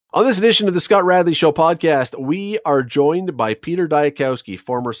On this edition of the Scott Radley Show podcast, we are joined by Peter Dyakowski,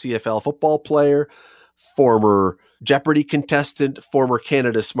 former CFL football player, former Jeopardy contestant, former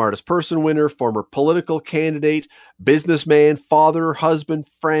Canada's Smartest Person winner, former political candidate, businessman, father, husband,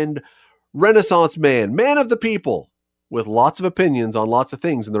 friend, Renaissance man, man of the people, with lots of opinions on lots of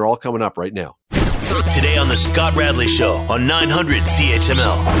things, and they're all coming up right now. Today on the Scott Radley Show on 900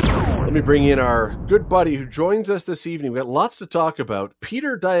 CHML. Let me bring in our good buddy who joins us this evening. We've got lots to talk about.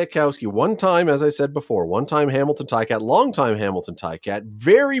 Peter Dyakowski, one time, as I said before, one-time Hamilton Ticat, long-time Hamilton Ticat,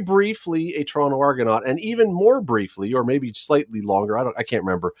 very briefly a Toronto Argonaut, and even more briefly, or maybe slightly longer, I can't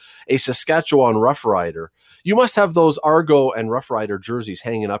remember, a Saskatchewan Roughrider. You must have those Argo and Roughrider jerseys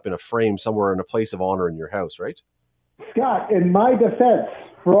hanging up in a frame somewhere in a place of honor in your house, right? Scott, in my defense,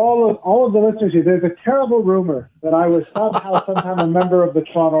 for all of the listeners here, there's a terrible rumor that I was sometime a member of the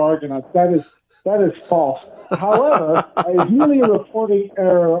Toronto Argonauts. That is false. However, I was really a reporting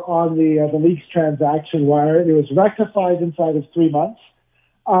error on the league's transaction wire. It was rectified inside of 3 months.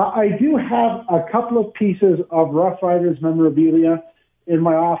 I do have a couple of pieces of Roughriders memorabilia in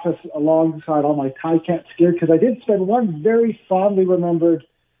my office alongside all my Ticats gear, because I did spend one very fondly remembered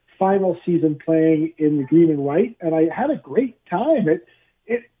final season playing in the green and white, and I had a great time.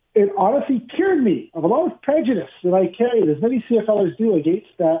 It honestly cured me of a lot of prejudice that I carried, as many CFLers do, against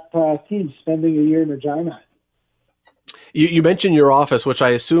that team spending a year in Regina. You mentioned your office, which I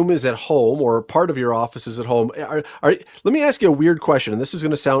assume is at home, or part of your office is at home. Let me ask you a weird question, and this is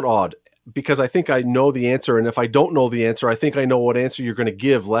going to sound odd, because I think I know the answer, and if I don't know the answer, I think I know what answer you're going to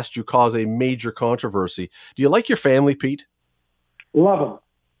give, lest you cause a major controversy. Do you like your family, Pete? Love them.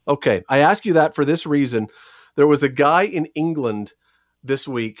 Okay, I ask you that for this reason. There was a guy in England this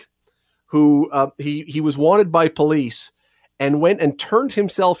week who he was wanted by police and went and turned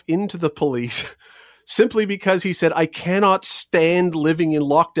himself into the police simply because he said, I cannot stand living in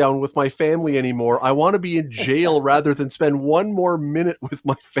lockdown with my family anymore. I want to be in jail rather than spend one more minute with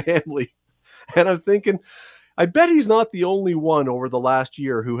my family. And I'm thinking, I bet he's not the only one over the last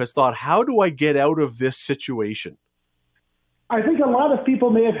year who has thought, how do I get out of this situation? I think a lot of people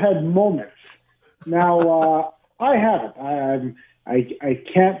may have had moments. Now, I haven't. I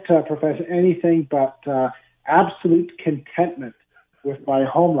can't profess anything but absolute contentment with my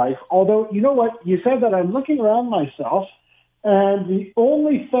home life. Although, you know what? You said that. I'm looking around myself, and the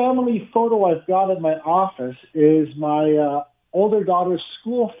only family photo I've got in my office is my older daughter's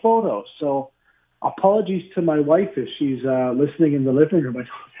school photo. So apologies to my wife if she's listening in the living room. I don't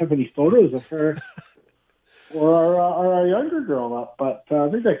have any photos of her or our younger girl up, but I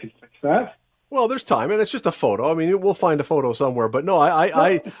think I can fix that. Well, there's time, and it's just a photo. I mean, we'll find a photo somewhere. But no,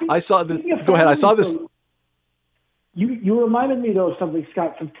 I saw this. Go ahead. I saw this. You reminded me, though, of something,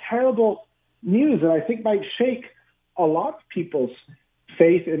 Scott, some terrible news that I think might shake a lot of people's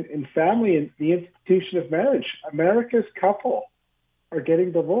faith in family and the institution of marriage. America's couple are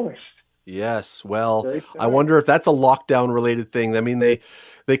getting divorced. Yes. Well, I wonder if that's a lockdown-related thing. I mean, they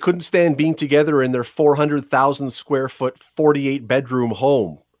couldn't stand being together in their 400,000 square foot, 48-bedroom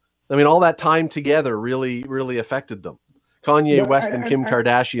home. I mean, all that time together really, really affected them. Kanye West and Kim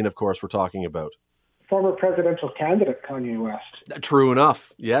Kardashian, of course, we're talking about. Former presidential candidate Kanye West. True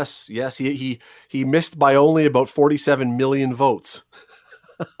enough. Yes. He missed by only about 47 million votes,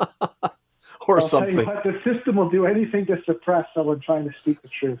 or something. Tell you what, the system will do anything to suppress someone trying to speak the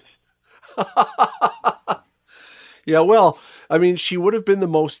truth. Yeah. Well, I mean, she would have been the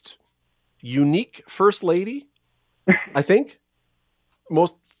most unique first lady, I think.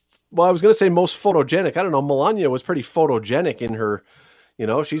 I was going to say most photogenic. I don't know. Melania was pretty photogenic in her,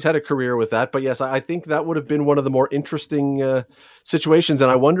 she's had a career with that. But yes, I think that would have been one of the more interesting situations. And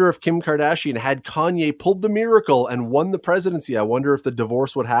I wonder if Kim Kardashian had Kanye pulled the miracle and won the presidency, I wonder if the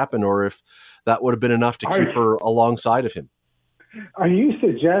divorce would happen or if that would have been enough to keep her alongside of him. Are you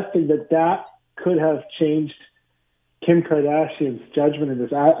suggesting that could have changed Kim Kardashian's judgment in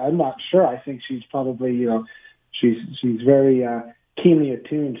this? I'm not sure. I think she's probably, she's very keenly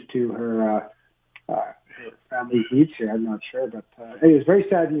attuned to her family needs here. I'm not sure, but it is very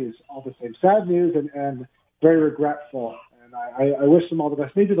sad news. All the same, sad news and very regretful. And I wish them all the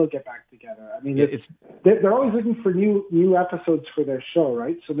best. Maybe they'll get back together. I mean, they're always looking for new episodes for their show,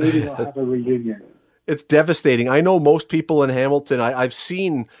 right? So maybe they'll have a reunion. It's devastating. I know most people in Hamilton, I've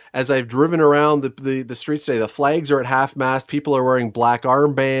seen as I've driven around the streets today, the flags are at half mast. People are wearing black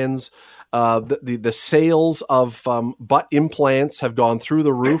armbands. The sales of butt implants have gone through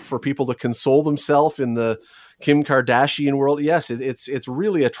the roof for people to console themselves in the Kim Kardashian world. Yes, it's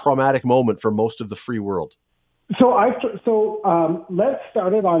really a traumatic moment for most of the free world. Let's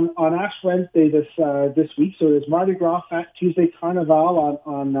start it on Ash Wednesday this week. So there's Mardi Gras, Fat Tuesday, Carnival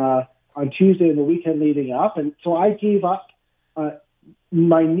on Tuesday and the weekend leading up, and so I gave up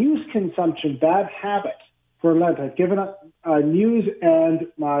my news consumption bad habit for Lent. I've given up news and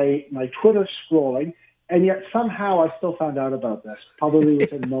my Twitter scrolling, and yet somehow I still found out about this, probably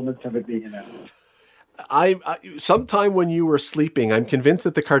within moments of it being announced. I sometime when you were sleeping, I'm convinced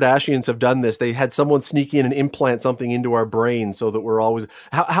that the Kardashians have done this. They had someone sneak in and implant something into our brain so that we're always.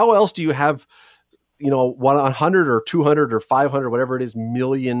 How else do you have, 100 or 200 or 500, whatever it is,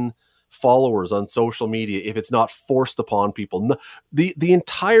 million followers on social media if it's not forced upon people? The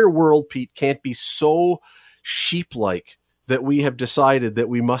entire world, Pete, can't be so sheep-like that we have decided that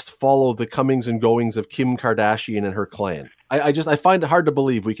we must follow the comings and goings of Kim Kardashian and her clan. I find it hard to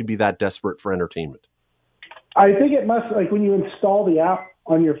believe we can be that desperate for entertainment. I think it must, like when you install the app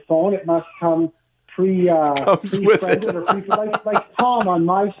on your phone, it must come comes with it. Or like Tom on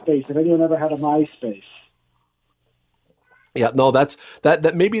MySpace, if anyone ever had a MySpace. Yeah, no, that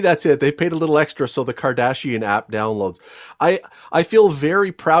maybe that's it. They paid a little extra so the Kardashian app downloads. I feel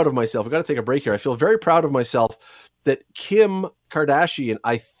very proud of myself. I've got to take a break here. I feel very proud of myself that Kim Kardashian,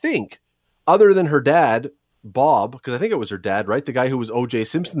 I think, other than her dad, Bob, because I think it was her dad, right? The guy who was O.J.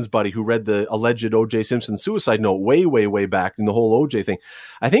 Simpson's buddy, who read the alleged O.J. Simpson suicide note way, way, way back in the whole O.J. thing.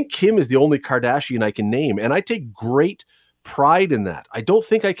 I think Kim is the only Kardashian I can name, and I take great pride in that. I don't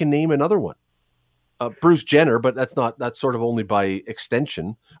think I can name another one. Bruce Jenner, but that's sort of only by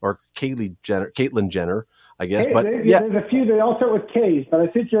extension, or Caitlyn Jenner, I guess. Hey, but there's a few. They all start with K's, but I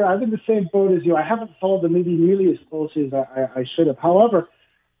think I'm in the same boat as you. I haven't followed them maybe nearly as closely as I should have. However,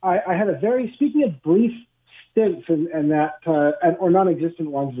 I had speaking of brief stints and that, or non-existent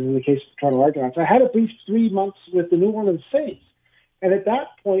ones in the case of the Toronto Argonauts, I had a brief 3 months with the New Orleans Saints. And at that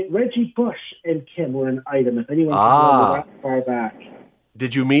point, Reggie Bush and Kim were an item, if anyone can remember that far back.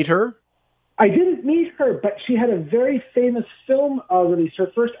 Did you meet her? I didn't meet her, but she had a very famous film release. Her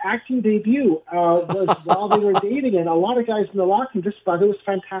first acting debut was while they were dating, and a lot of guys in the locker room just thought it was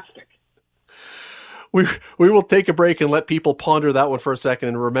fantastic. We will take a break and let people ponder that one for a second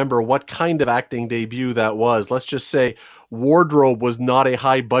and remember what kind of acting debut that was. Let's just say wardrobe was not a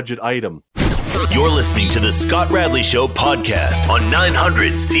high-budget item. You're listening to the Scott Radley Show podcast on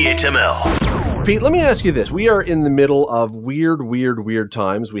 900 CHML. Pete, let me ask you this. We are in the middle of weird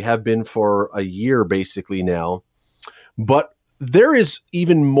times. We have been for a year basically now. But there is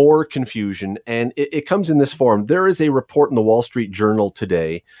even more confusion, and it comes in this form. There is a report in the Wall Street Journal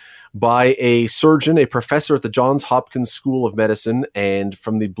today by a surgeon, a professor at the Johns Hopkins School of Medicine and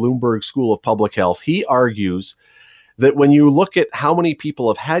from the Bloomberg School of Public Health. He argues that when you look at how many people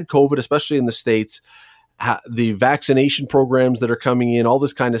have had COVID, especially in the States, the vaccination programs that are coming in, all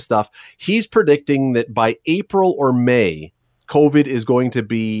this kind of stuff, he's predicting that by April or May, COVID is going to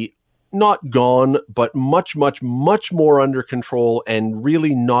be not gone, but much, much, much more under control and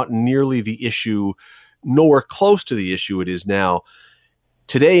really not nearly the issue, nowhere close to the issue it is now.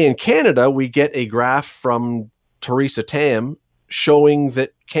 Today in Canada, we get a graph from Theresa Tam showing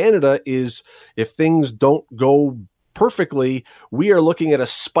that Canada is, if things don't go perfectly, we are looking at a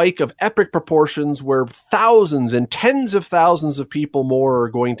spike of epic proportions where thousands and tens of thousands of people more are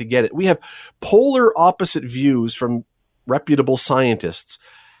going to get it. We have polar opposite views from reputable scientists.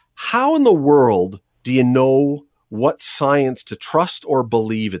 How in the world do you know what science to trust or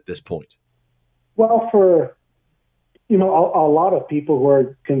believe at this point? Well, for a lot of people who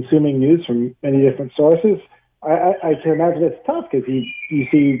are consuming news from many different sources, I can imagine it's tough because you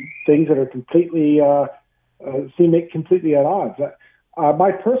see things that are completely seem completely at odds.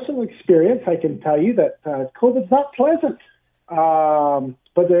 My personal experience, I can tell you that COVID's not pleasant,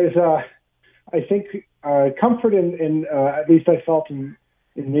 but there's, I think, comfort in at least I felt in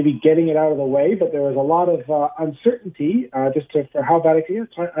maybe getting it out of the way, but there was a lot of uncertainty for how bad it could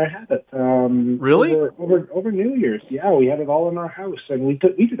get. I had it. Really? Over New Year's. Yeah, we had it all in our house, and we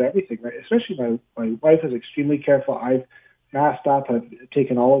did everything, right? Especially my wife is extremely careful. I've masked up. I've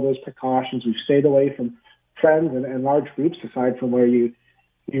taken all of those precautions. We've stayed away from friends and large groups aside from where you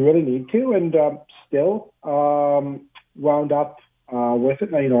really need to, and still wound up with it.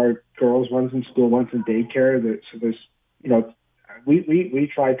 Now, our girls, one's in school, one's in daycare. So there's,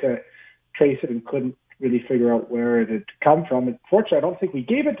 we tried to trace it and couldn't really figure out where it had come from. And fortunately, I don't think we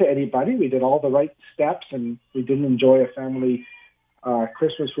gave it to anybody. We did all the right steps, and we didn't enjoy a family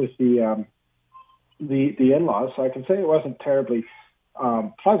Christmas with the in-laws. So I can say it wasn't terribly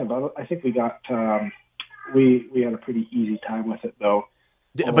pleasant, but I think we got we had a pretty easy time with it, though.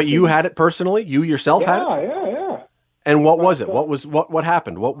 But you had it personally? You yourself had it? Yeah. And what was it? What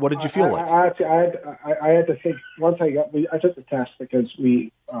happened? What did you feel like? I had to think once I took the test because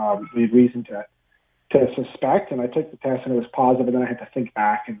we had reason to suspect, and I took the test and it was positive, and then I had to think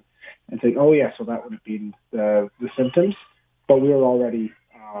back and think, oh yeah, so that would have been the symptoms, but we were already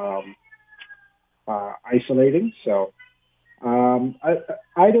isolating, so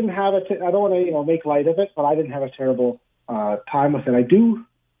I didn't have I don't want to make light of it, but I didn't have a terrible time with it. I do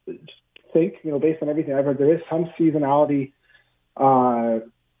think, based on everything I've heard, there is some seasonality to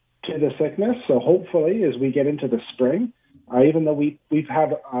the sickness. So hopefully, as we get into the spring, even though we've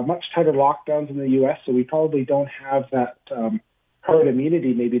had much tighter lockdowns in the U.S., so we probably don't have that herd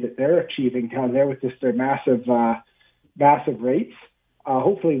immunity maybe that they're achieving down there with just their massive rates.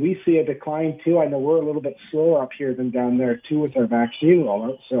 Hopefully, we see a decline too. I know we're a little bit slower up here than down there too with our vaccine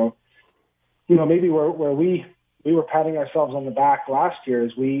rollout. So, maybe where we were patting ourselves on the back last year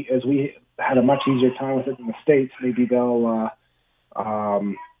as we had a much easier time with it in the States. Maybe they'll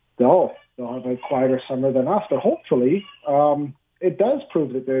have a quieter summer than us. But hopefully, it does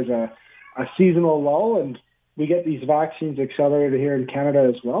prove that there's a seasonal lull, and we get these vaccines accelerated here in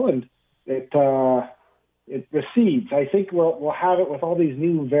Canada as well, and it recedes. I think we'll have it with all these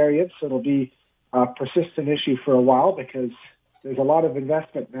new variants. It'll be a persistent issue for a while because there's a lot of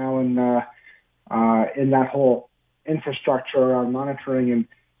investment now in that whole infrastructure around monitoring and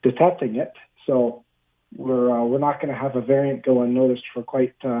detecting it. So we're not going to have a variant go unnoticed for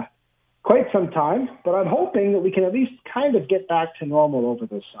quite some time. But I'm hoping that we can at least kind of get back to normal over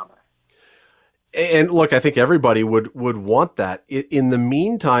this summer. And look, I think everybody would want that. In the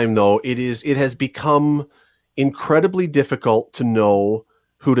meantime, though, it has become incredibly difficult to know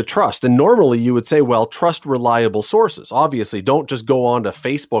who to trust. And normally you would say, well, trust reliable sources. Obviously, don't just go on to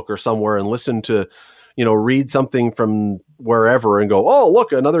Facebook or somewhere and listen to, read something from wherever and go, oh,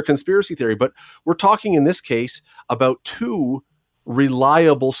 look, another conspiracy theory. But we're talking in this case about two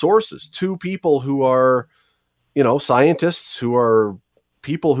reliable sources, two people who are, scientists, who are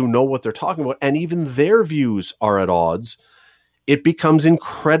people who know what they're talking about, and even their views are at odds. It becomes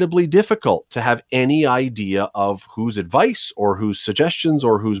incredibly difficult to have any idea of whose advice or whose suggestions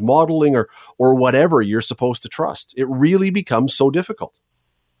or whose modeling or whatever you're supposed to trust. It really becomes so difficult.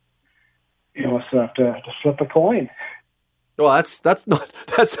 You almost have to flip a coin. Well, that's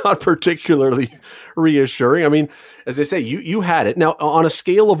not particularly reassuring. I mean, as I say, you had it. Now, on a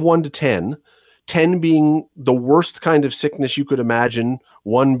scale of 1 to 10, 10 being the worst kind of sickness you could imagine,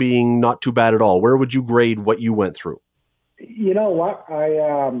 1 being not too bad at all, where would you grade what you went through? You know what?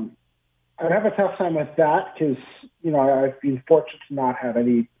 I'd have a tough time with that because, I've been fortunate to not have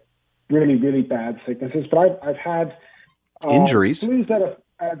any really, really bad sicknesses, but I've had injuries. Flus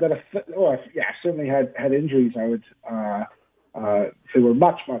I've certainly had injuries. I would say were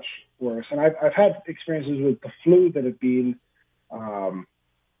much, much worse. And I've had experiences with the flu that have been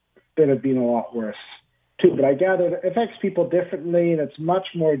a lot worse too. But I gather it affects people differently, and it's much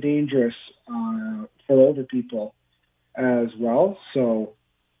more dangerous for older people as well. So,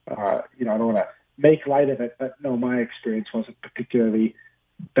 I don't want to make light of it, but no, my experience wasn't particularly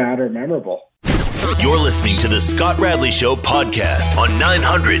bad or memorable. You're listening to the Scott Radley Show podcast on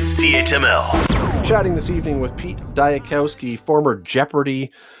 900 CHML. Chatting this evening with Pete Dyakowski, former Jeopardy. I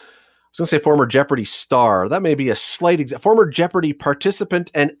was going to say former Jeopardy star. That may be a slight former Jeopardy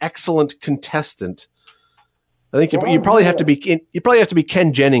participant and excellent contestant. I think you probably have to be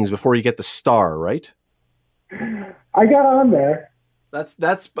Ken Jennings before you get the star, right? I got on there. That's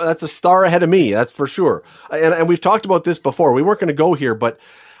a star ahead of me. That's for sure. And we've talked about this before. We weren't going to go here, but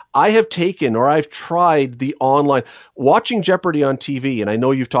I've tried the online watching Jeopardy on TV, and I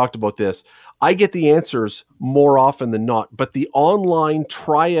know you've talked about this. I get the answers more often than not, but the online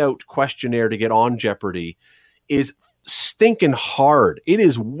tryout questionnaire to get on Jeopardy is stinking hard. It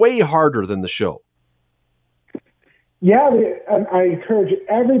is way harder than the show. Yeah, I encourage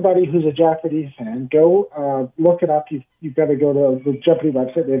everybody who's a Jeopardy fan, go look it up. You've got to go to the Jeopardy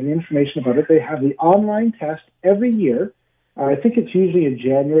website. They have the information about it. They have the online test every year. I think it's usually in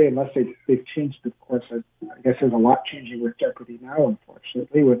January, unless they've changed it. Of course, I guess there's a lot changing with Jeopardy now,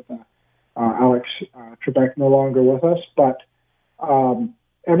 unfortunately, with Alex Trebek no longer with us. But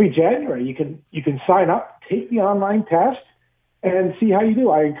every January, you can sign up, take the online test, and see how you do.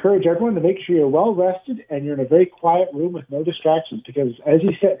 I encourage everyone to make sure you're well rested and you're in a very quiet room with no distractions, because, as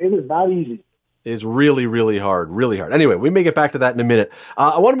you said, it is not easy. It is really, really hard, really hard. Anyway, we may get back to that in a minute.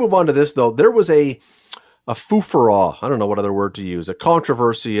 I want to move on to this, though. There was a foofaraw, I don't know what other word to use, a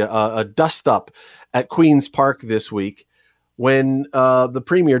controversy, a dust-up at Queen's Park this week when the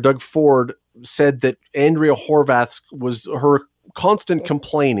Premier, Doug Ford, said that Andrea Horwath was her constant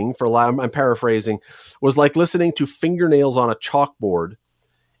complaining, I'm paraphrasing, was like listening to fingernails on a chalkboard.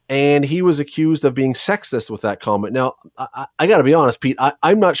 And he was accused of being sexist with that comment. Now, I got to be honest, Pete,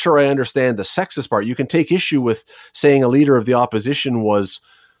 I'm not sure I understand the sexist part. You can take issue with saying a leader of the opposition was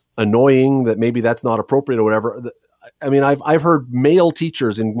annoying, that maybe that's not appropriate or whatever. I mean, I've heard male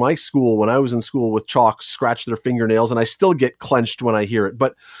teachers in my school, when I was in school with chalk, scratch their fingernails, and I still get clenched when I hear it.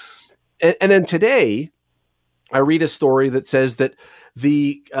 But, and then today, I read a story that says that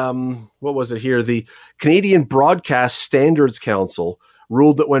the, what was it here? The Canadian Broadcast Standards Council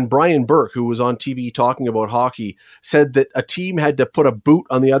ruled that when Brian Burke, who was on TV talking about hockey, said that a team had to put a boot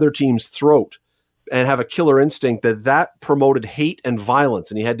on the other team's throat and have a killer instinct, that promoted hate and violence,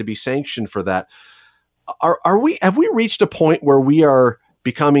 and he had to be sanctioned for that. Have we reached a point where we are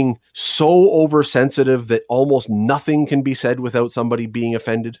becoming so oversensitive that almost nothing can be said without somebody being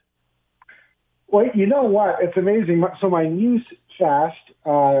offended? Well, you know what? It's amazing. So my news fast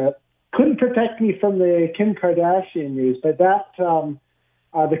couldn't protect me from the Kim Kardashian news, but that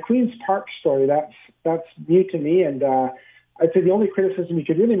the Queen's Park story, that's new to me. And I'd say the only criticism you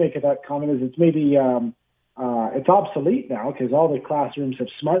could really make of that comment is it's maybe it's obsolete now because all the classrooms have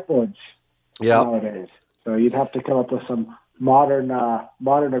smartboards nowadays. So you'd have to come up with some modern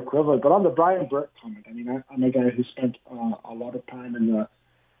equivalent. But on the Brian Burke comment, I mean, I'm a guy who spent a lot of time in the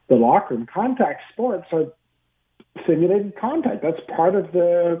locker room. Contact sports are simulated contact. That's part of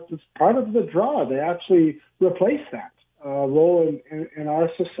the draw. They actually replace that role in our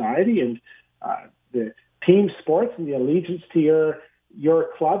society, and the team sports and the allegiance to your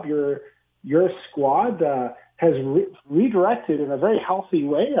club, your squad has redirected in a very healthy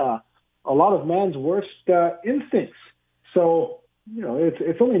way a lot of man's worst instincts. So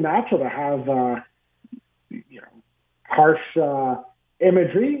it's only natural to have harsh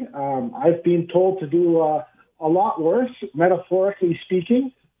imagery. I've been told to do a lot worse, metaphorically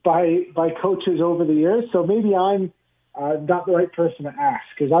speaking, by coaches over the years. So maybe I'm not the right person to ask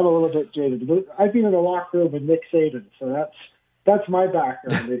because I'm a little bit jaded. But I've been in the locker room with Nick Saban, so that's my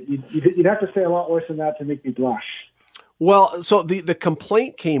background. You'd have to say a lot worse than that to make me blush. Well, so the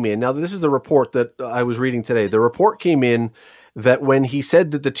complaint came in. Now, this is a report that I was reading today. The report came in that when he said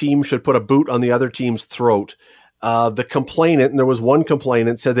that the team should put a boot on the other team's throat, the complainant, and there was one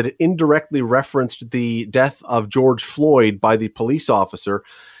complainant, said that it indirectly referenced the death of George Floyd by the police officer.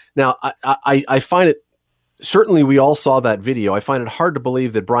 Now, I find it, certainly we all saw that video. I find it hard to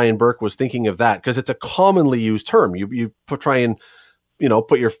believe that Brian Burke was thinking of that because it's a commonly used term. You try and,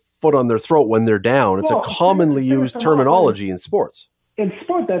 put your foot on their throat when they're down. It's a commonly used terminology in sports. In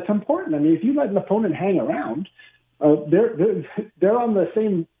sport, that's important. I mean, if you let an opponent hang around, they're on the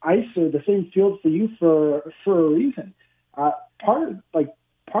same ice or the same field for you for a reason. Part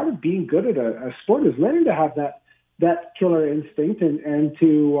of being good at a sport is learning to have that killer instinct and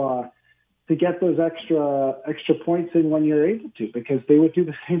to get those extra points in when you're able to, because they would do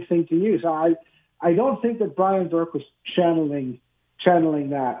the same thing to you. So I don't think that Brian Burke was channeling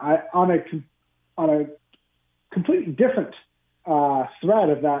that. On a completely different thread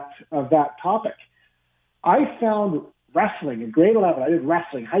of that topic. I found wrestling in grade 11. I did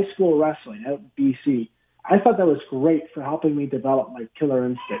wrestling, high school wrestling out in BC. I thought that was great for helping me develop my killer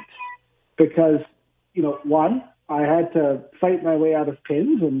instinct because, one, I had to fight my way out of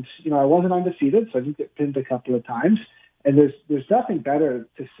pins, and I wasn't undefeated, so I did get pinned a couple of times. And there's nothing better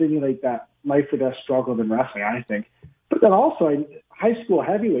to simulate that life or death struggle than wrestling, I think. But then also, high school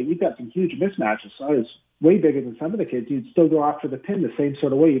heavyweight, you've got some huge mismatches. So I was way bigger than some of the kids. You'd still go after the pin the same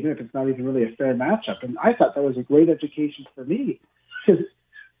sort of way, even if it's not even really a fair matchup. And I thought that was a great education for me because,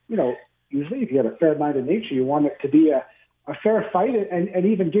 usually if you have a fair-minded nature, you want it to be a fair fight and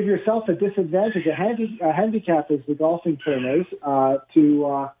even give yourself a disadvantage, a handicap, as the golfing term is,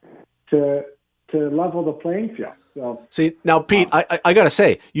 to level the playing field. So, see, now, Pete, I got to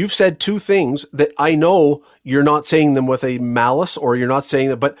say, you've said two things that I know you're not saying them with a malice, or you're not saying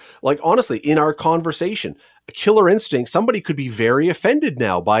that, but like, honestly, in our conversation, a killer instinct, somebody could be very offended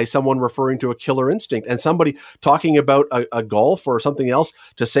now by someone referring to a killer instinct, and somebody talking about a golf or something else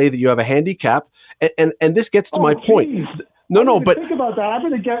to say that you have a handicap. And this gets to my point. No, but think about that. I'm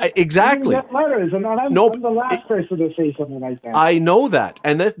going to get exactly letters, and I'm the last person to say something like that. I know that,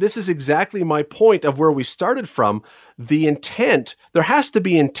 and this is exactly my point of where we started from. The intent, there has to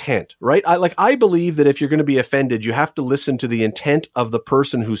be intent, right? I believe that if you're going to be offended, you have to listen to the intent of the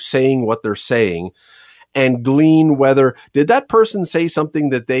person who's saying what they're saying, and glean whether did that person say something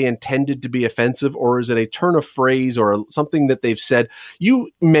that they intended to be offensive, or is it a turn of phrase or something that they've said you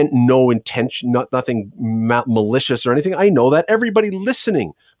meant no intention, nothing malicious or anything. I know that everybody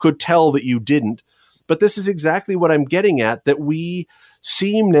listening could tell that you didn't, But this is exactly what I'm getting at, that we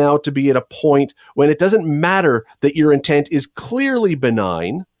seem now to be at a point when it doesn't matter that your intent is clearly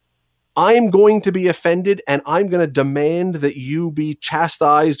benign. I'm going to be offended, and I'm going to demand that you be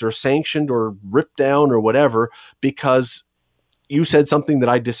chastised or sanctioned or ripped down or whatever because you said something that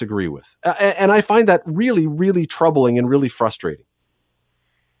I disagree with. And I find that really, really troubling and really frustrating.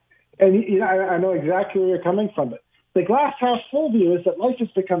 And I know exactly where you're coming from. But the glass half full view is that life has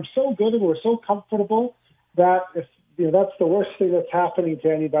become so good and we're so comfortable that if that's the worst thing that's happening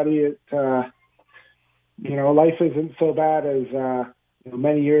to anybody. Life isn't so bad as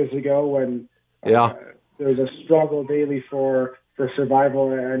many years ago when there was a struggle daily for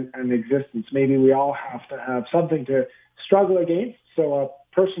survival and existence. Maybe we all have to have something to struggle against. So a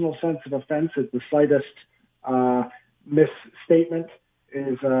personal sense of offense at the slightest misstatement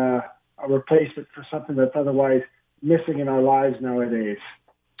is a replacement for something that's otherwise missing in our lives nowadays.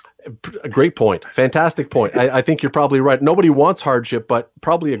 A great point. Fantastic point. I think you're probably right. Nobody wants hardship, but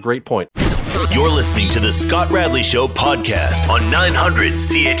probably a great point. You're listening to the Scott Radley Show podcast on 900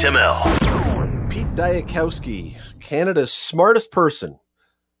 CHML. Pete Dyakowski, Canada's smartest person.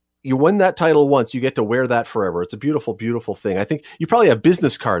 You win that title once, you get to wear that forever. It's a beautiful, beautiful thing. I think you probably have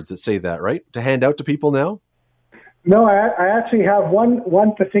business cards that say that, right? To hand out to people now? No, I actually have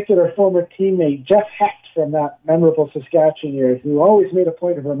one particular former teammate, Jeff Hecht, from that memorable Saskatchewan year, who always made a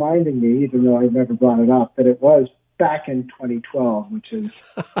point of reminding me, even though I never brought it up, that it was back in 2012, which is,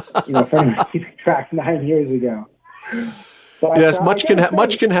 if anyone's keeping track, 9 years ago. But, yes, much can happen.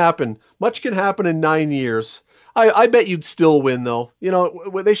 Much can happen in 9 years. I bet you'd still win, though.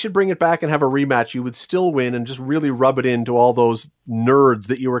 They should bring it back and have a rematch. You would still win and just really rub it into all those nerds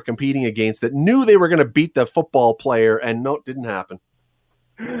that you were competing against that knew they were going to beat the football player, and no, it didn't happen.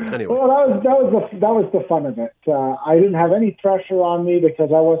 Anyway. Well, that was the fun of it. I didn't have any pressure on me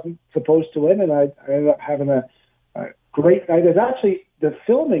because I wasn't supposed to win, and I ended up having a great night. The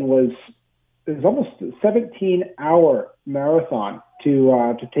filming was almost a 17-hour marathon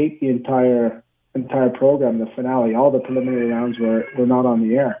to tape the entire program, the finale. All the preliminary rounds were not on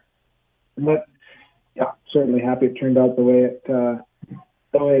the air. But yeah, certainly happy it turned out the way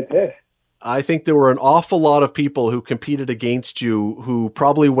it did. I think there were an awful lot of people who competed against you who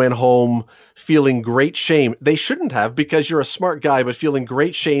probably went home feeling great shame. They shouldn't have, because you're a smart guy, but feeling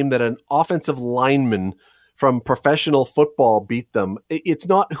great shame that an offensive lineman from professional football beat them. It's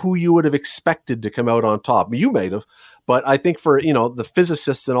not who you would have expected to come out on top. You might have, but I think for, the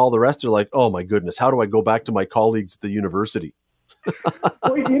physicists and all the rest are like, oh my goodness, how do I go back to my colleagues at the university?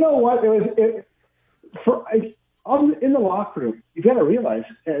 Well, you know what? In the locker room, you got to realize,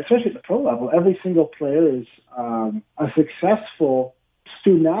 especially at the pro level, every single player is a successful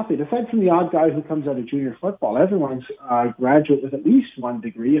student athlete. Aside from the odd guy who comes out of junior football, everyone's a graduate with at least one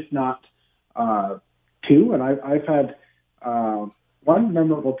degree, if not two. And I've had one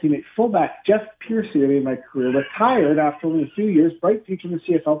memorable teammate, fullback Jeff Piercy, early in my career, retired after only a few years, bright future in the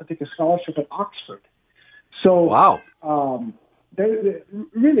CFL, to take a scholarship at Oxford. So, wow.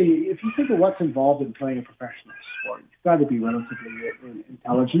 Really, if you think of what's involved in playing a professional sport, you've got to be relatively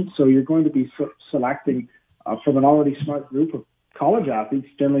intelligent. So you're going to be selecting from an already smart group of college athletes,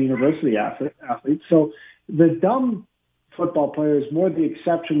 generally university athletes. So the dumb football player is more the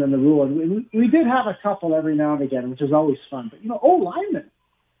exception than the rule. And we did have a couple every now and again, which is always fun. But, O-linemen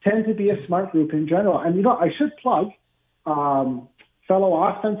tend to be a smart group in general. And, I should plug fellow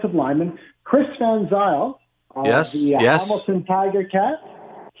offensive lineman Chris Van Zyl, the Hamilton Tiger Cat.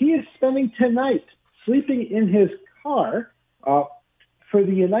 He is spending tonight sleeping in his car for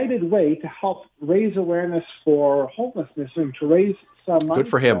the United Way to help raise awareness for homelessness and to raise some money. Good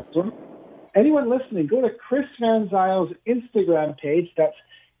for him. So anyone listening, go to Chris Van Zyl's Instagram page. That's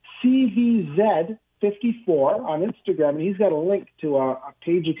CVZ54 on Instagram, and he's got a link to a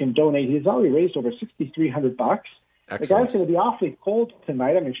page you can donate. He's already raised over $6,300. The guy's going to be awfully cold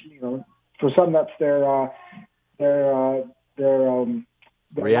tonight. I mean, for some, that's their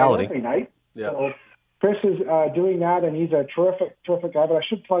reality night. Yeah. So Chris is doing that, and he's a terrific guy. But I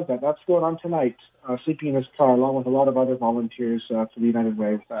should plug that. That's going on tonight, sleeping in his car, along with a lot of other volunteers for the United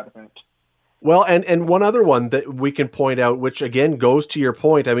Way with that event. Well, and one other one that we can point out, which again goes to your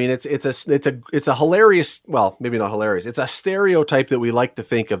point. I mean, it's a hilarious, well, maybe not hilarious. It's a stereotype that we like to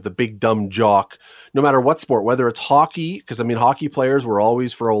think of, the big dumb jock, no matter what sport, whether it's hockey, because I mean, hockey players were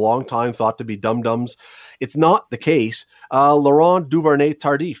always for a long time thought to be dum-dums. It's not the case. Laurent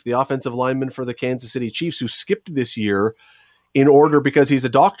Duvernay-Tardif, the offensive lineman for the Kansas City Chiefs, who skipped this year in order because he's a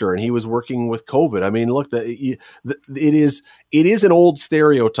doctor and he was working with COVID. I mean, look, it is an old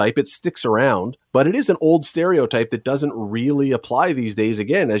stereotype. It sticks around, but it is an old stereotype that doesn't really apply these days,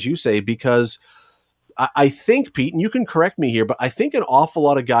 again, as you say, because I think, Pete, and you can correct me here, but I think an awful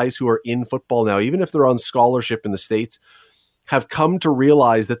lot of guys who are in football now, even if they're on scholarship in the States, have come to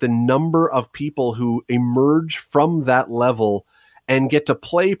realize that the number of people who emerge from that level and get to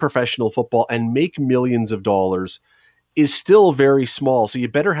play professional football and make millions of dollars is still very small. So you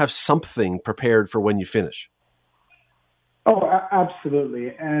better have something prepared for when you finish. Oh,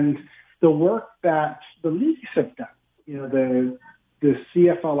 absolutely. And the work that the leagues have done, the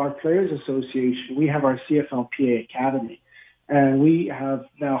CFL, our Players Association, we have our CFLPA Academy, and we have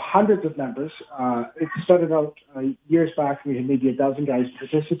now hundreds of members. It started out years back, we had maybe a dozen guys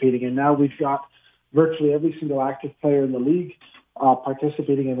participating, and now we've got virtually every single active player in the league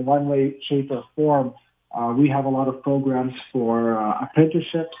participating in one way, shape, or form. We have a lot of programs for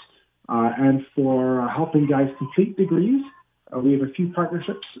apprenticeships and for helping guys complete degrees. We have a few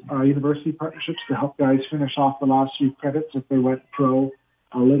partnerships, university partnerships, to help guys finish off the last few credits if they went pro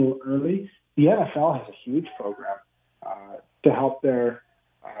a little early. The NFL has a huge program to help their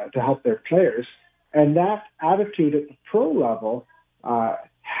players, and that attitude at the pro level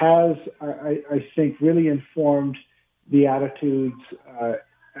has, I think, really informed the attitudes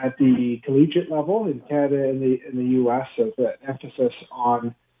at the collegiate level in Canada and in the U.S. of the emphasis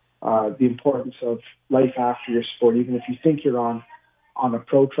on the importance of life after your sport. Even if you think you're on a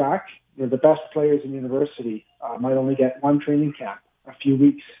pro track, the best players in university might only get one training camp, a few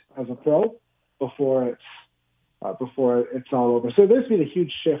weeks as a pro before it's all over. So there's been a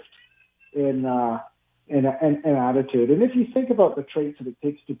huge shift in attitude. And if you think about the traits that it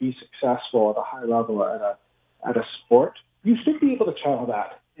takes to be successful at a high level at a sport, you should be able to channel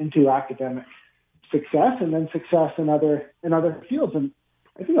that into academic success and then success in other fields. And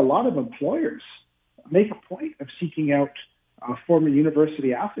I think a lot of employers make a point of seeking out former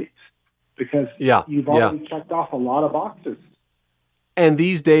university athletes because you've already checked off a lot of boxes. And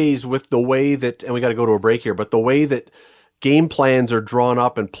these days, with the way that, and we got to go to a break here, but the way that game plans are drawn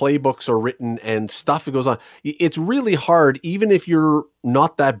up and playbooks are written and stuff that goes on, it's really hard, even if you're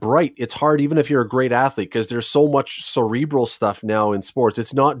not that bright. It's hard even if you're a great athlete because there's so much cerebral stuff now in sports.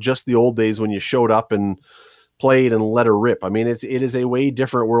 It's not just the old days when you showed up and played and let her rip. I mean, it is a way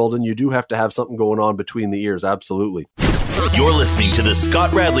different world, and you do have to have something going on between the ears. Absolutely. You're listening to the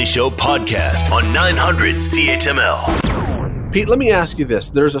Scott Radley Show podcast on 900 CHML. Pete, let me ask you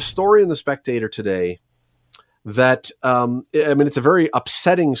this. There's a story in The Spectator today that, it's a very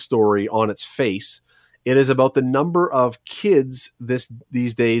upsetting story on its face. It is about the number of kids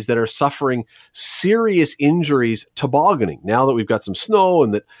these days that are suffering serious injuries tobogganing. Now that we've got some snow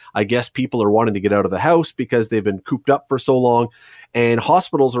and that I guess people are wanting to get out of the house because they've been cooped up for so long, and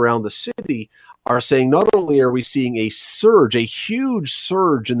hospitals around the city are saying not only are we seeing a huge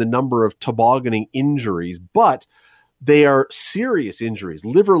surge in the number of tobogganing injuries, but they are serious injuries,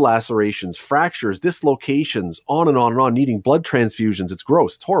 liver lacerations, fractures, dislocations, on and on and on, needing blood transfusions. It's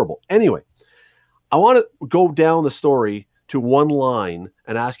gross. It's horrible. Anyway, I want to go down the story to one line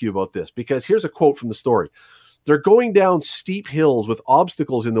and ask you about this, because here's a quote from the story. They're going down steep hills with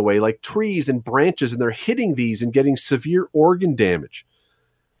obstacles in the way, like trees and branches, and they're hitting these and getting severe organ damage.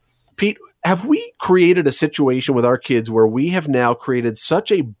 Pete, have we created a situation with our kids where we have now created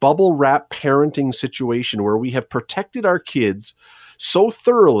such a bubble wrap parenting situation where we have protected our kids so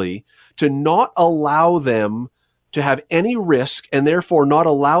thoroughly to not allow them to have any risk and therefore not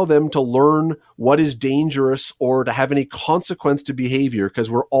allow them to learn what is dangerous or to have any consequence to behavior because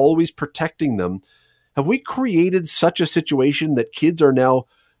we're always protecting them? Have we created such a situation that kids are now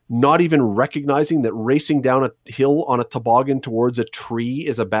not even recognizing that racing down a hill on a toboggan towards a tree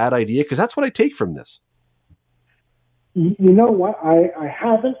is a bad idea? Because that's what I take from this. You know what? I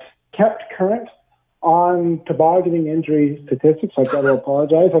haven't kept current on tobogganing injury statistics. I've got to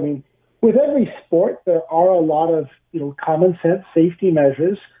apologize. I mean, with every sport, there are a lot of common sense safety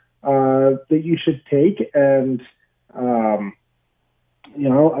measures that you should take, and I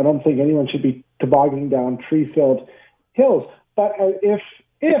don't think anyone should be tobogganing down tree-filled hills. But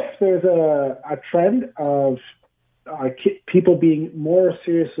if there's a trend of people being more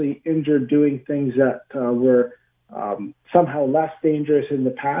seriously injured doing things that were somehow less dangerous in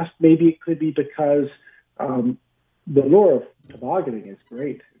the past, maybe it could be because the lure of tobogganing is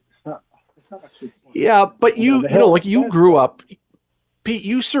great. Yeah, but you grew up, Pete,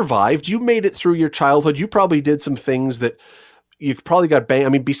 you survived, you made it through your childhood. You probably did some things that you probably got banged. I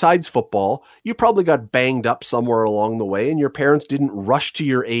mean, besides football, you probably got banged up somewhere along the way and your parents didn't rush to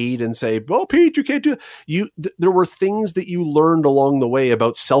your aid and say, "Oh, Pete, you can't do it." There were things that you learned along the way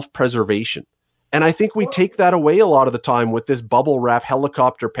about self-preservation. And I think we take that away a lot of the time with this bubble wrap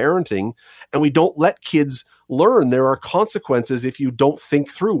helicopter parenting, and we don't let kids learn there are consequences if you don't think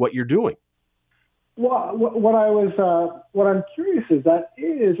through what you're doing. Well, what I'm curious is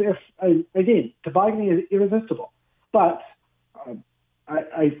if again, tobogganing is irresistible, but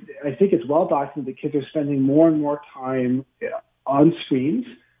I think it's well documented that kids are spending more and more time on screens,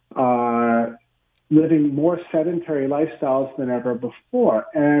 living more sedentary lifestyles than ever before,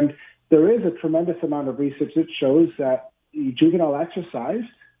 and there is a tremendous amount of research that shows that juvenile exercise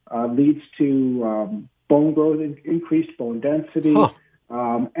leads to bone growth, increased bone density,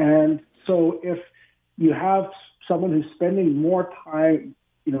 and so if you have someone who's spending more time,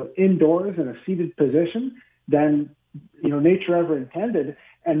 indoors in a seated position than, nature ever intended,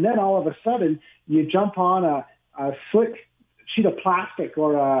 and then all of a sudden you jump on a slick sheet of plastic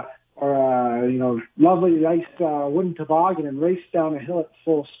or a lovely nice wooden toboggan and race down a hill at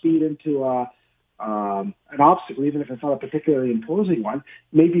full speed into an obstacle, even if it's not a particularly imposing one,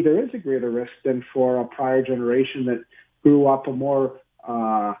 maybe there is a greater risk than for a prior generation that grew up with a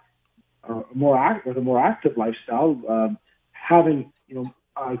more active lifestyle, having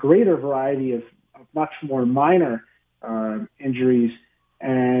a greater variety of much more minor injuries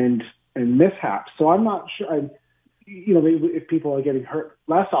and mishaps. So I'm not sure. Maybe if people are getting hurt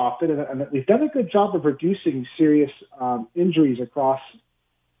less often, and we've done a good job of reducing serious injuries across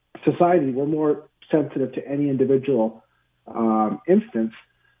society. We're more sensitive to any individual instance,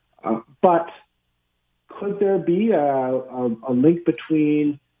 but could there be a link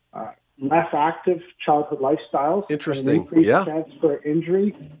between less active childhood lifestyles Interesting. and an increased chance for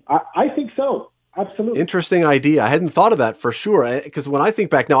injury? I think so. Absolutely. Interesting idea. I hadn't thought of that for sure. Because when I think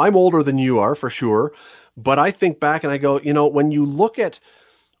back, now I'm older than you are for sure, but I think back and I go, when you look at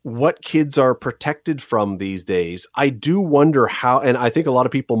what kids are protected from these days, I do wonder how, and I think a lot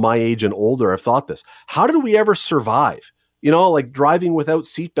of people my age and older have thought this, how did we ever survive? Like driving without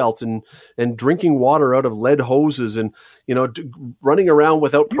seatbelts and drinking water out of lead hoses and, running around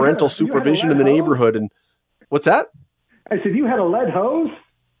without parental supervision in the neighborhood. And what's that? I said, you had a lead hose?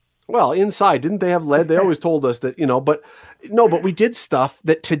 Well, inside, didn't they have lead? They always told us that, but we did stuff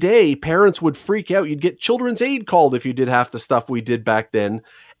that today parents would freak out. You'd get children's aid called if you did half the stuff we did back then.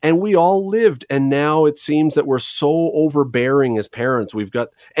 And we all lived. And now it seems that we're so overbearing as parents. We've got,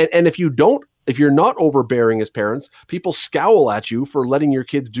 and if you're not overbearing as parents, people scowl at you for letting your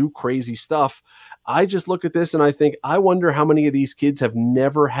kids do crazy stuff. I just look at this and I think, I wonder how many of these kids have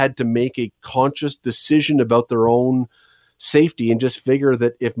never had to make a conscious decision about their own safety and just figure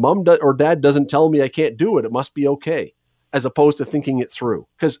that if mom or dad doesn't tell me I can't do it, it must be okay, as opposed to thinking it through.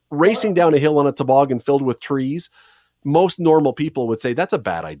 Because racing down a hill on a toboggan filled with trees, most normal people would say that's a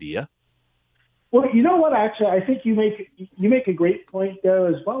bad idea. Well, you know what? Actually, I think you make a great point there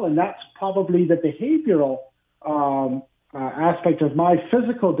as well, and that's probably the behavioral aspect of my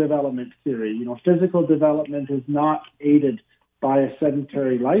physical development theory. Physical development is not aided by a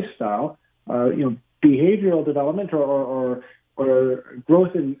sedentary lifestyle. Behavioral development or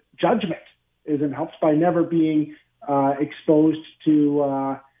growth in judgment isn't helped by never being exposed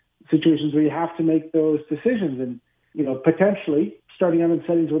to situations where you have to make those decisions, and potentially starting out in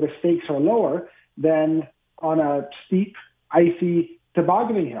settings where the stakes are lower than on a steep, icy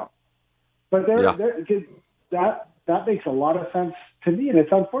tobogganing hill. But that makes a lot of sense to me, and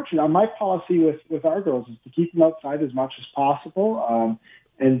it's unfortunate. My policy with our girls is to keep them outside as much as possible.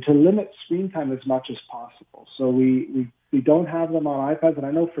 And to limit screen time as much as possible. So we don't have them on iPads, and I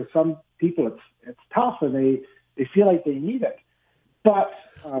know for some people it's tough, and they feel like they need it. But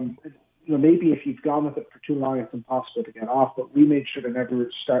maybe if you've gone with it for too long, it's impossible to get off. But we made sure to never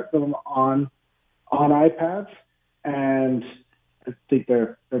start them on iPads, and I think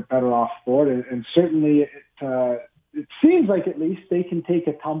they're better off for it. And certainly it seems like at least they can take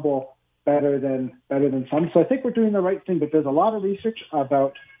a tumble better than some. So I think we're doing the right thing, but there's a lot of research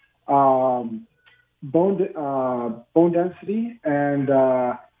about bone density and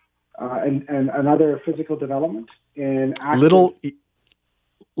other physical development in active.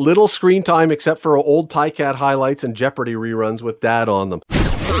 Little screen time except for old Tycat highlights and Jeopardy reruns with dad on them.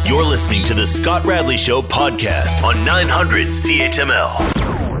 You're listening to the Scott Radley Show podcast on 900 CHML.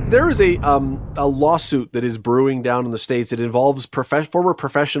 There is a lawsuit that is brewing down in the States. It involves former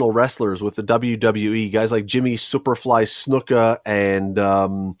professional wrestlers with the WWE, guys like Jimmy Superfly Snuka and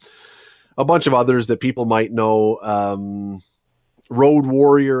a bunch of others that people might know. Road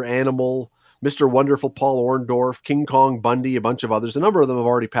Warrior Animal, Mr. Wonderful Paul Orndorff, King Kong Bundy, a bunch of others. A number of them have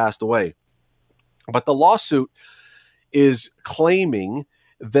already passed away. But the lawsuit is claiming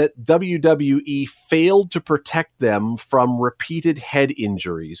that WWE failed to protect them from repeated head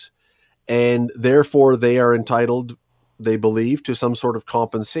injuries, and therefore they are entitled, they believe, to some sort of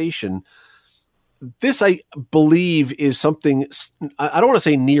compensation. this, I believe, is something, I don't want to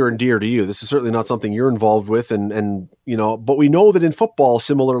say near and dear to you. This is certainly not something you're involved with. And but we know that in football,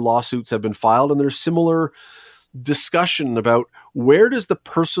 similar lawsuits have been filed, and there's similar discussion about where does the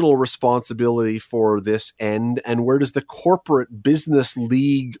personal responsibility for this end, and where does the corporate business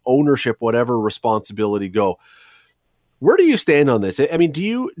league ownership, whatever responsibility go? Where do you stand on this? I mean, do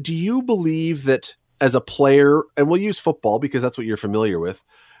you believe that as a player, and we'll use football because that's what you're familiar with,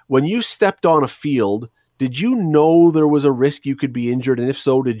 when you stepped on a field, did you know there was a risk you could be injured? And if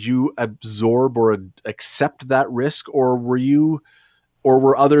so, did you absorb or accept that risk? Or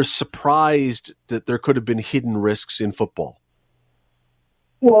were others surprised that there could have been hidden risks in football?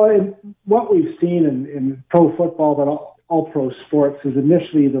 Well, what we've seen in pro football, but all pro sports, is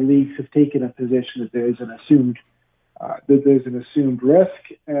initially the leagues have taken a position that there's an assumed risk,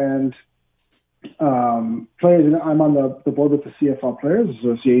 and players. I'm on the board with the CFL Players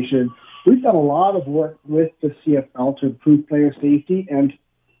Association. We've done a lot of work with the CFL to improve player safety, and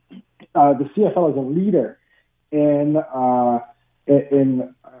the CFL is a leader in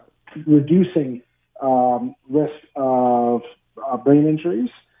reducing risk of brain injuries,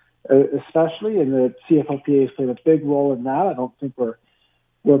 especially, and the CFLPA has played a big role in that. I don't think we're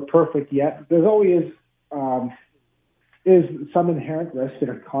perfect yet. There's always is some inherent risk in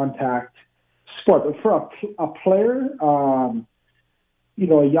a contact sport, but for a player,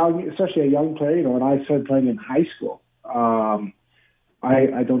 especially a young player, when I started playing in high school, I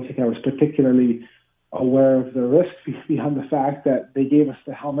don't think I was particularly aware of the risk beyond the fact that they gave us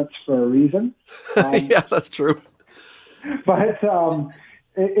the helmets for a reason. Yeah, that's true. But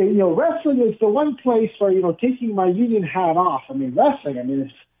wrestling is the one place where, taking my union hat off. I mean, wrestling. I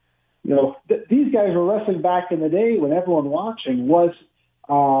mean, these guys were wrestling back in the day when everyone watching was,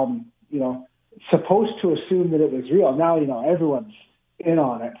 supposed to assume that it was real. Now, everyone's in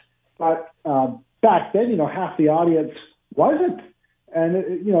on it. But back then, half the audience wasn't. And,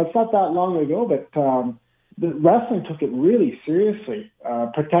 it's not that long ago, but the wrestling took it really seriously,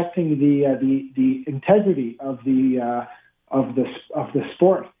 protecting the integrity of the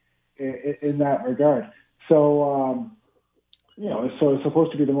sport in that regard. So, so it's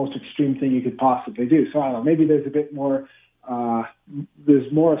supposed to be the most extreme thing you could possibly do. So I don't know, maybe there's a bit more,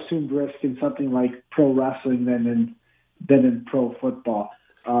 there's more assumed risk in something like pro wrestling than in pro football.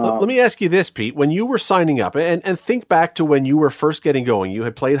 Let me ask you this, Pete. When you were signing up, and think back to when you were first getting going, you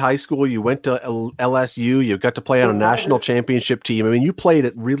had played high school, you went to LSU, you got to play on a national championship team. I mean, you played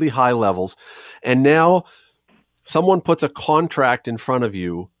at really high levels, and now someone puts a contract in front of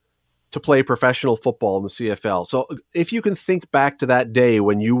you to play professional football in the CFL. So if you can think back to that day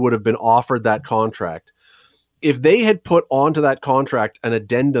when you would have been offered that contract, if they had put onto that contract an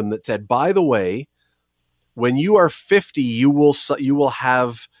addendum that said, by the way, when you are 50, you will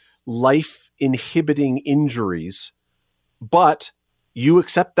have life-inhibiting injuries, but you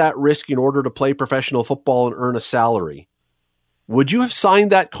accept that risk in order to play professional football and earn a salary. Would you have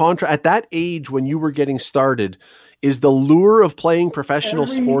signed that contract at that age when you were getting started? Is the lure of playing professional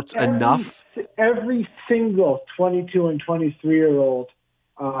sports enough? Every single 22 and 23-year-old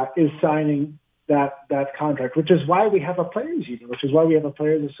is signing that contract, which is why we have a players' union, which is why we have a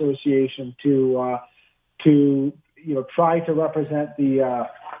players' association to try to represent the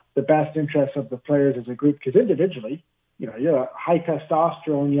best interests of the players as a group. Because individually, you're a high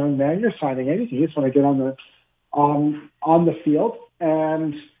testosterone young man, you're signing anything. You just want to get on the field.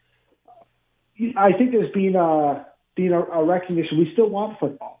 And I think there's been a recognition. We still want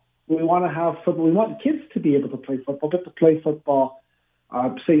football. We want to have football. We want kids to be able to play football, but to play football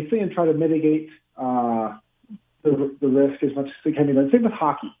safely and try to mitigate the risk as much as they can be done. Same with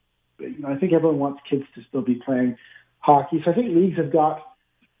hockey. I think everyone wants kids to still be playing hockey. So I think leagues have got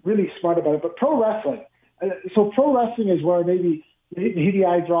really smart about it. But pro wrestling is where maybe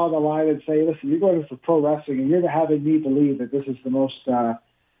I draw the line and say, listen, you're going for pro wrestling and you're having me believe that this is the most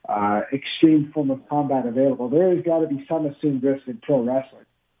extreme form of combat available. There has got to be some assumed risk in pro wrestling.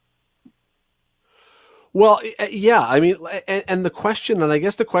 Well, yeah, I mean, and the question, and I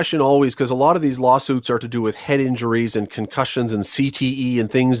guess the question always, because a lot of these lawsuits are to do with head injuries and concussions and CTE and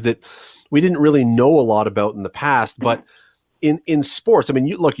things that we didn't really know a lot about in the past. But in sports, I mean,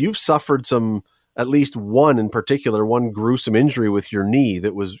 you've suffered some, at least one in particular, one gruesome injury with your knee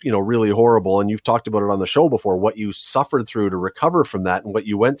that was, really horrible. And you've talked about it on the show before, what you suffered through to recover from that and what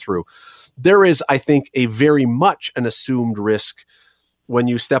you went through. There is, I think, a very much an assumed risk when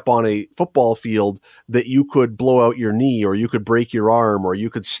you step on a football field that you could blow out your knee or you could break your arm or you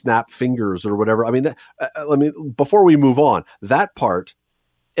could snap fingers or whatever. I mean, before we move on, that part,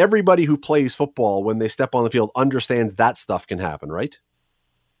 everybody who plays football when they step on the field understands that stuff can happen, right?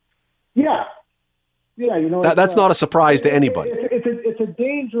 Yeah. Yeah, that's not a surprise to anybody. It's a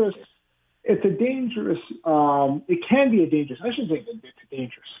dangerous. It can be a dangerous. I shouldn't say it's a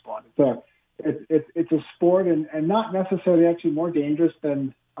dangerous sport. It's a sport, and not necessarily actually more dangerous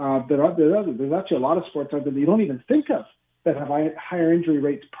than there are. There's actually a lot of sports out there that you don't even think of that have higher injury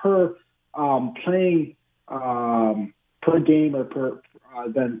rates per playing per game or per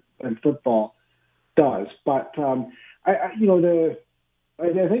than football does. But I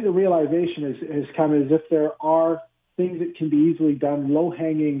think the realization has come is if there are things that can be easily done,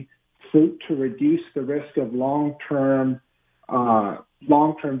 low-hanging fruit to reduce the risk of long-term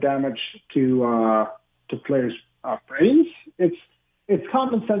damage to players' brains. It's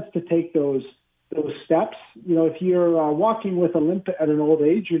common sense to take those steps. If you're walking with a limp at an old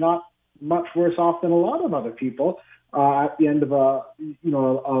age, you're not much worse off than a lot of other people at the end of a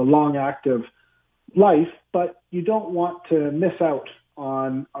long active life. But you don't want to miss out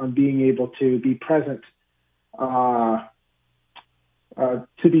on being able to be present. To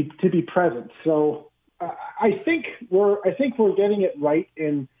be present. So I think we're getting it right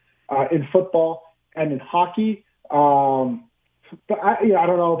in football and in hockey. But I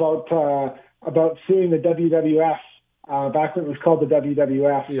don't know about suing the WWF back when it was called the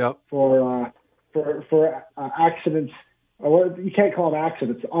WWF. Yep. for accidents. You can't call them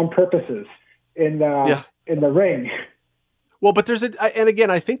accidents, on purposes in the ring. Well, but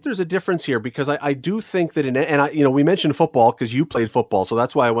I think there's a difference here, because I do think that we mentioned football because you played football, so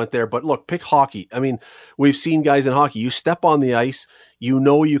that's why I went there. But look, pick hockey. I mean, we've seen guys in hockey. You step on the ice,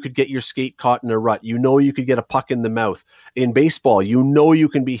 you could get your skate caught in a rut. You could get a puck in the mouth. In baseball, you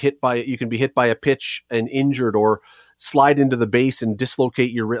can be hit by a pitch and injured, or slide into the base and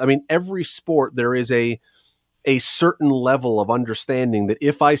dislocate your wrist. I mean, every sport there is a certain level of understanding that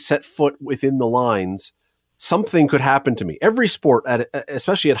if I set foot within the lines, something could happen to me. Every sport,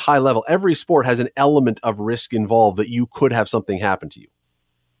 especially at high level, every sport has an element of risk involved that you could have something happen to you.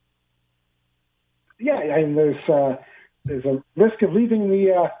 Yeah, I mean, there's a risk of leaving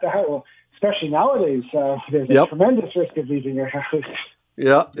the house. Well, especially nowadays, there's a tremendous risk of leaving your house.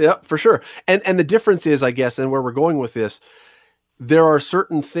 Yeah, for sure. And the difference is, I guess, and where we're going with this, there are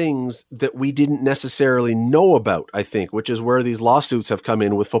certain things that we didn't necessarily know about, I think, which is where these lawsuits have come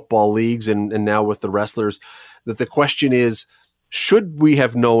in with football leagues and now with the wrestlers, that the question is, should we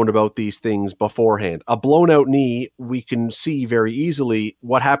have known about these things beforehand? A blown out knee, we can see very easily.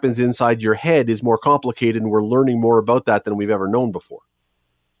 What happens inside your head is more complicated, and we're learning more about that than we've ever known before.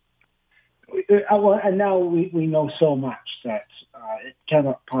 And now we know so much that it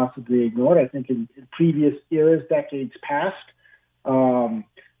cannot possibly ignore it. I think in previous eras, decades past,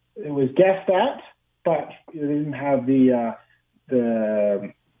 it was guessed at, but they didn't have the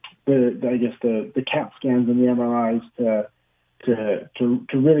CAT scans and the MRIs to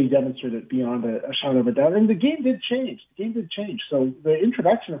really demonstrate it beyond a shadow of a doubt. And the game did change. So the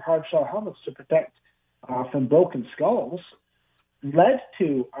introduction of hard shell helmets to protect from broken skulls led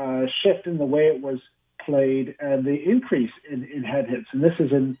to a shift in the way it was played and the increase in head hits. And this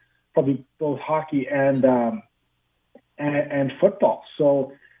is in probably both hockey and football.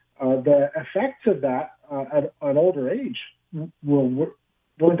 So the effects of that at an older age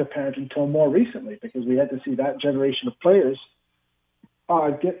weren't apparent until more recently, because we had to see that generation of players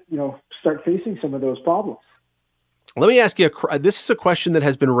start facing some of those problems. Let me ask you, this is a question that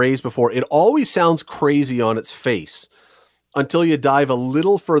has been raised before. It always sounds crazy on its face until you dive a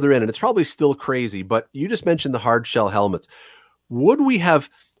little further in, and it's probably still crazy, but you just mentioned the hard shell helmets. Would we have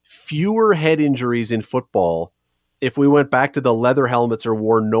fewer head injuries in football if we went back to the leather helmets or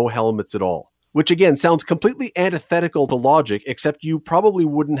wore no helmets at all? Which, again, sounds completely antithetical to logic, except you probably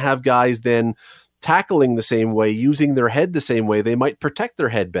wouldn't have guys then tackling the same way, using their head the same way. They might protect their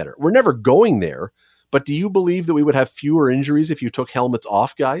head better. We're never going there, but do you believe that we would have fewer injuries if you took helmets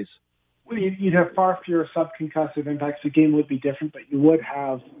off, guys? Well, you'd have far fewer subconcussive impacts. The game would be different, but you would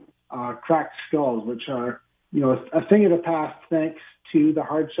have cracked skulls, which are a thing of the past thanks to the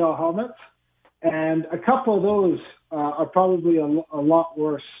hard shell helmets. And a couple of those are probably a lot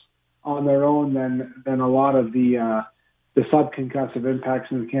worse on their own than a lot of the subconcussive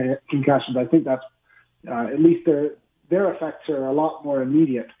impacts and the concussions. I think that's at least their effects are a lot more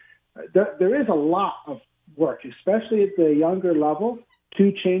immediate. There is a lot of work, especially at the younger level,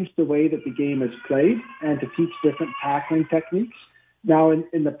 to change the way that the game is played and to teach different tackling techniques. Now,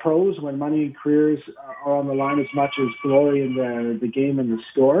 in the pros, when money and careers are on the line as much as glory in the game and the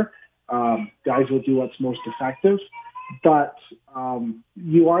score, guys will do what's most effective. But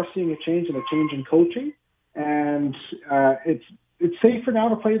you are seeing a change in coaching, and it's safer now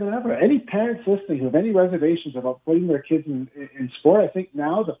to play than ever. Any parents listening who have any reservations about putting their kids in sport, I think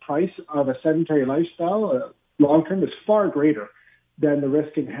now the price of a sedentary lifestyle long term is far greater than the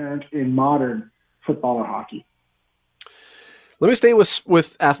risk inherent in modern football or hockey. Let me stay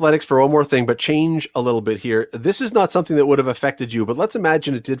with athletics for one more thing, but change a little bit here. This is not something that would have affected you, but let's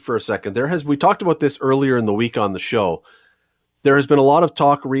imagine it did for a second. We talked about this earlier in the week on the show. There has been a lot of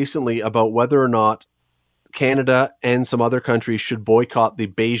talk recently about whether or not Canada and some other countries should boycott the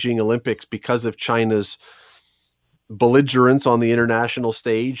Beijing Olympics because of China's belligerence on the international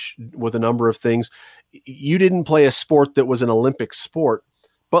stage with a number of things. You didn't play a sport that was an Olympic sport,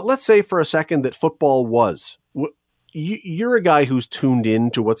 but let's say for a second that football was. You're a guy who's tuned in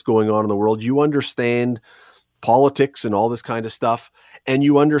to what's going on in the world. You understand politics and all this kind of stuff, and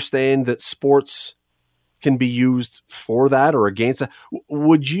you understand that sports can be used for that or against that.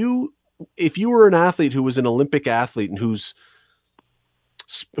 Would you, if you were an athlete who was an Olympic athlete and whose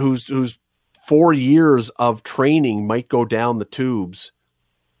 4 years of training might go down the tubes,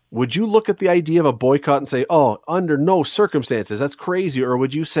 would you look at the idea of a boycott and say, oh, under no circumstances, that's crazy? Or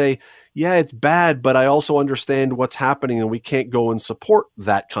would you say, yeah, it's bad, but I also understand what's happening and we can't go and support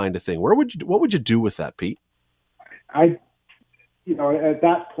that kind of thing? What would you do with that, Pete? At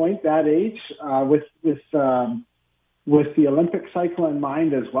that point, that age, with the Olympic cycle in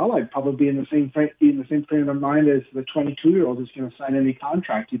mind as well, I'd probably be in the same frame of mind as the 22-year-old who's going to sign any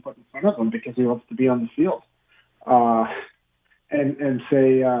contract you put in front of him because he wants to be on the field, and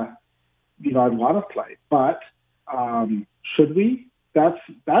say, I'd want to play. But should we? That's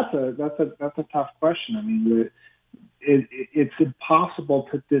a tough question. I mean, it's impossible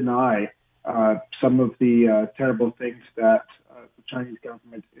to deny some of the terrible things that the Chinese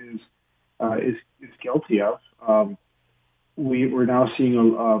government is guilty of. We're now seeing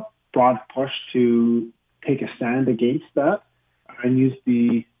a broad push to take a stand against that and use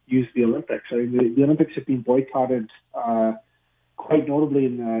the Olympics. I mean, the Olympics have been boycotted quite notably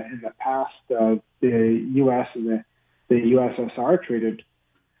in the past. The U.S. and the USSR treated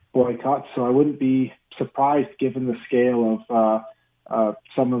boycotts, so I wouldn't be surprised given the scale of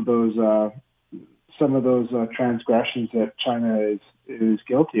some of those transgressions that China is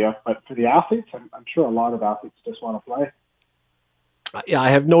guilty of. But for the athletes, I'm sure a lot of athletes just want to play. Yeah, I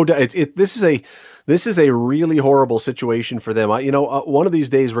have no doubt. This is a really horrible situation for them. One of these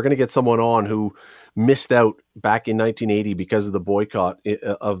days we're going to get someone on who missed out back in 1980 because of the boycott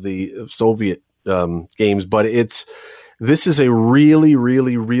of the Soviet games. But this is a really,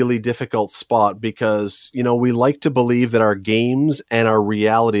 really, really difficult spot because, we like to believe that our games and our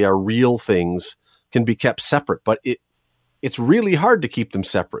reality, our real things, can be kept separate, but it's really hard to keep them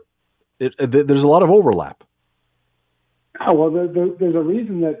separate. There's a lot of overlap. Oh, well, there's a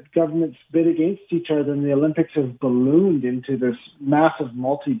reason that governments bid against each other and the Olympics have ballooned into this massive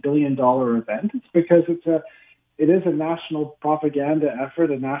multi-billion-dollar event. It's because it is a national propaganda effort,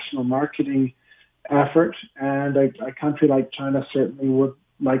 a national marketing effort, and a country like China certainly would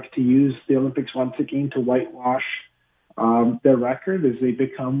like to use the Olympics once again to whitewash their record as they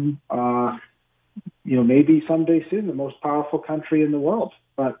become, maybe someday soon, the most powerful country in the world.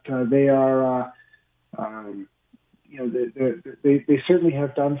 But they are... they certainly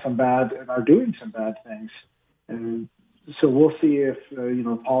have done some bad and are doing some bad things. And so we'll see if,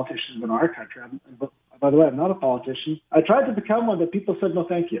 politicians in our country, by the way, I'm not a politician. I tried to become one, but people said, no,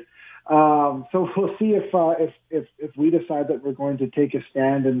 thank you. So we'll see if we decide that we're going to take a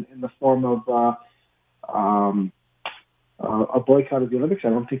stand in the form of a boycott of the Olympics. I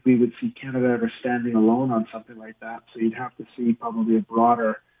don't think we would see Canada ever standing alone on something like that. So you'd have to see probably a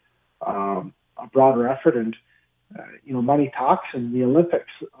broader effort. And money talks, and the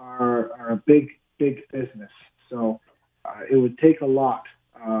Olympics are a big business. So it would take a lot,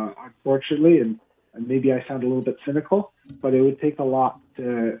 unfortunately, and maybe I sound a little bit cynical, but it would take a lot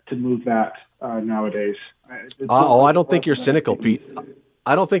to move that nowadays. I don't think you're cynical, Pete.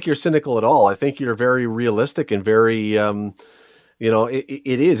 I don't think you're cynical at all. I think you're very realistic and very, it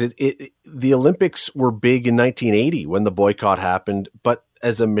is. The Olympics were big in 1980 when the boycott happened, but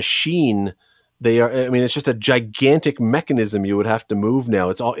as a machine, it's just a gigantic mechanism you would have to move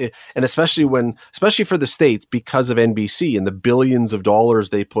now. And especially for the States, because of NBC and the billions of dollars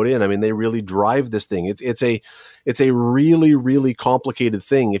they put in. I mean, they really drive this thing. It's a really, really complicated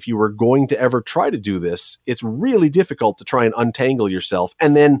thing. If you were going to ever try to do this, it's really difficult to try and untangle yourself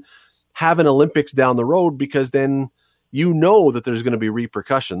and then have an Olympics down the road, because then that there's going to be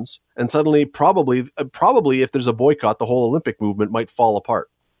repercussions, and suddenly probably if there's a boycott, the whole Olympic movement might fall apart.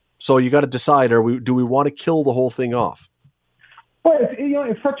 So you got to decide: do we want to kill the whole thing off? Well,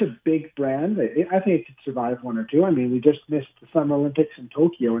 it's such a big brand. I think it could survive one or two. I mean, we just missed the Summer Olympics in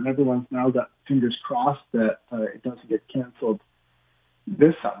Tokyo, and everyone's now got fingers crossed that it doesn't get canceled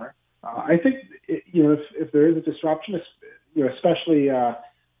this summer. I think, if there is a disruption, especially, I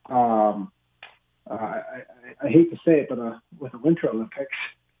hate to say it, but with the Winter Olympics,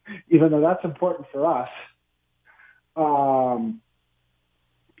 even though that's important for us,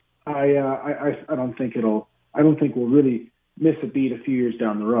 I don't think we'll really miss a beat a few years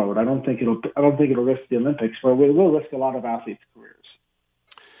down the road. I don't think it'll risk the Olympics, but we will risk a lot of athletes' careers.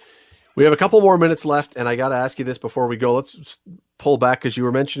 We have a couple more minutes left, and I got to ask you this before we go. Let's pull back because you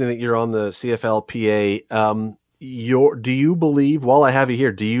were mentioning that you're on the CFLPA. Do you believe, while I have you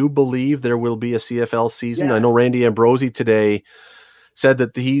here, do you believe there will be a CFL season? Yeah. I know Randy Ambrosie today said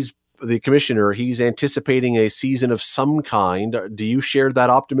that he's the commissioner. He's anticipating a season of some kind. Do you share that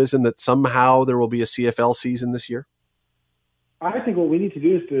optimism that somehow there will be a CFL season this year? I think what we need to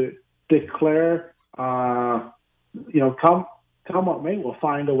do is to declare, come what may, we'll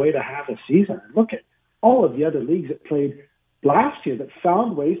find a way to have a season. Look at all of the other leagues that played last year that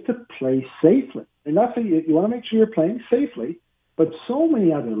found ways to play safely. And that's what you want to make sure you're playing safely. But so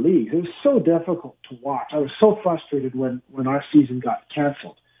many other leagues, it was so difficult to watch. I was so frustrated when our season got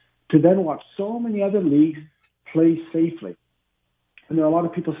canceled to then watch so many other leagues play safely. And there are a lot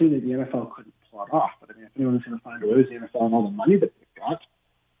of people saying that the NFL couldn't pull it off. But I mean, if anyone's going to find a way, it's the NFL and all the money that they've got.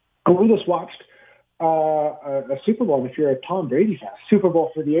 And we just watched a Super Bowl. If you're a Tom Brady fan, Super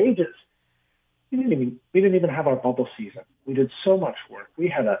Bowl for the ages. We didn't even have our bubble season. We did so much work. We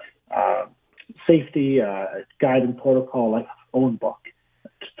had a safety guide and protocol, like phone book,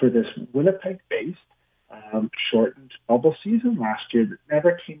 for this Winnipeg-based shortened bubble season last year that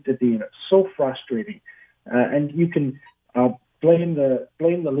never came to be, and it's so frustrating. And you can blame the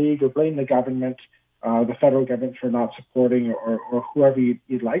league or blame the government, the federal government, for not supporting or whoever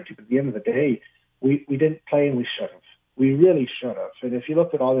you'd like to. But at the end of the day, we didn't play, and we should have. We really should have. And if you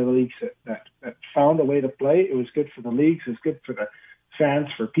look at all the leagues that found a way to play, it was good for the leagues, it was good for the fans,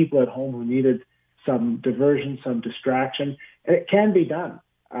 for people at home who needed some diversion, some distraction. And it can be done.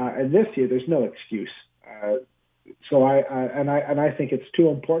 And this year, there's no excuse. So I think it's too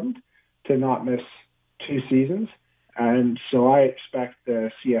important to not miss two seasons. And so I expect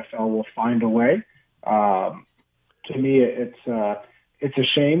the CFL will find a way. To me, it's a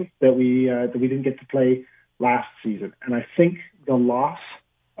shame that we didn't get to play last season. And I think the loss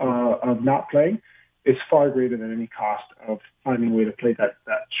of not playing is far greater than any cost of finding a way to play that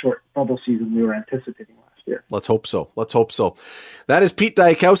short bubble season we were anticipating last year. Let's hope so. That is Pete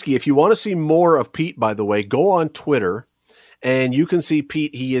Dyakowski. If you want to see more of Pete, by the way, go on Twitter and you can see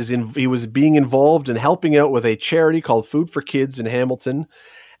Pete. He was being involved in helping out with a charity called Food for Kids in Hamilton.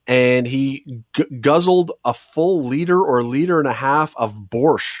 And he guzzled a full liter or liter and a half of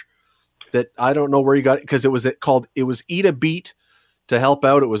borscht that I don't know where he got it, because it was Eat a Beat to help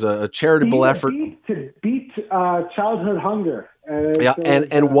out. It was a charitable effort to beat childhood hunger.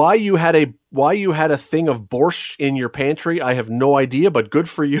 And why you had a thing of borscht in your pantry, I have no idea, but good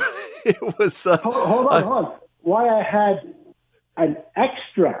for you. It was hold on. Why I had an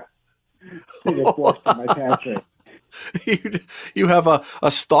extra thing of borscht in my pantry. You have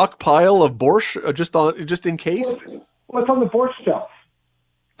a stockpile of borscht just in case. Well, it's on the borscht shelf.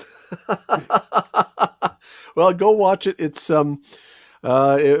 Well, go watch it. It's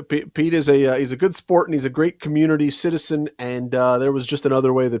Pete is he's a good sport, and he's a great community citizen. And there was just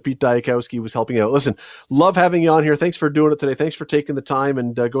another way that Pete Dyakowski was helping out. Listen, love having you on here. Thanks for doing it today. Thanks for taking the time,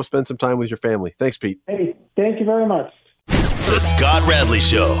 and go spend some time with your family. Thanks, Pete. Hey, thank you very much. The Scott Radley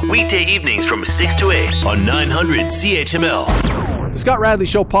Show, weekday evenings from 6 to 8 on 900 CHML. The Scott Radley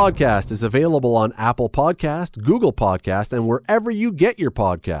Show podcast is available on Apple Podcast, Google Podcast, and wherever you get your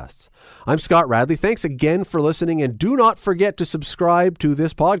podcasts. I'm Scott Radley. Thanks again for listening, and do not forget to subscribe to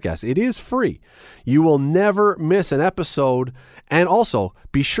this podcast. It is free. You will never miss an episode, and also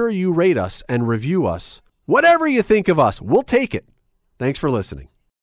be sure you rate us and review us. Whatever you think of us, we'll take it. Thanks for listening.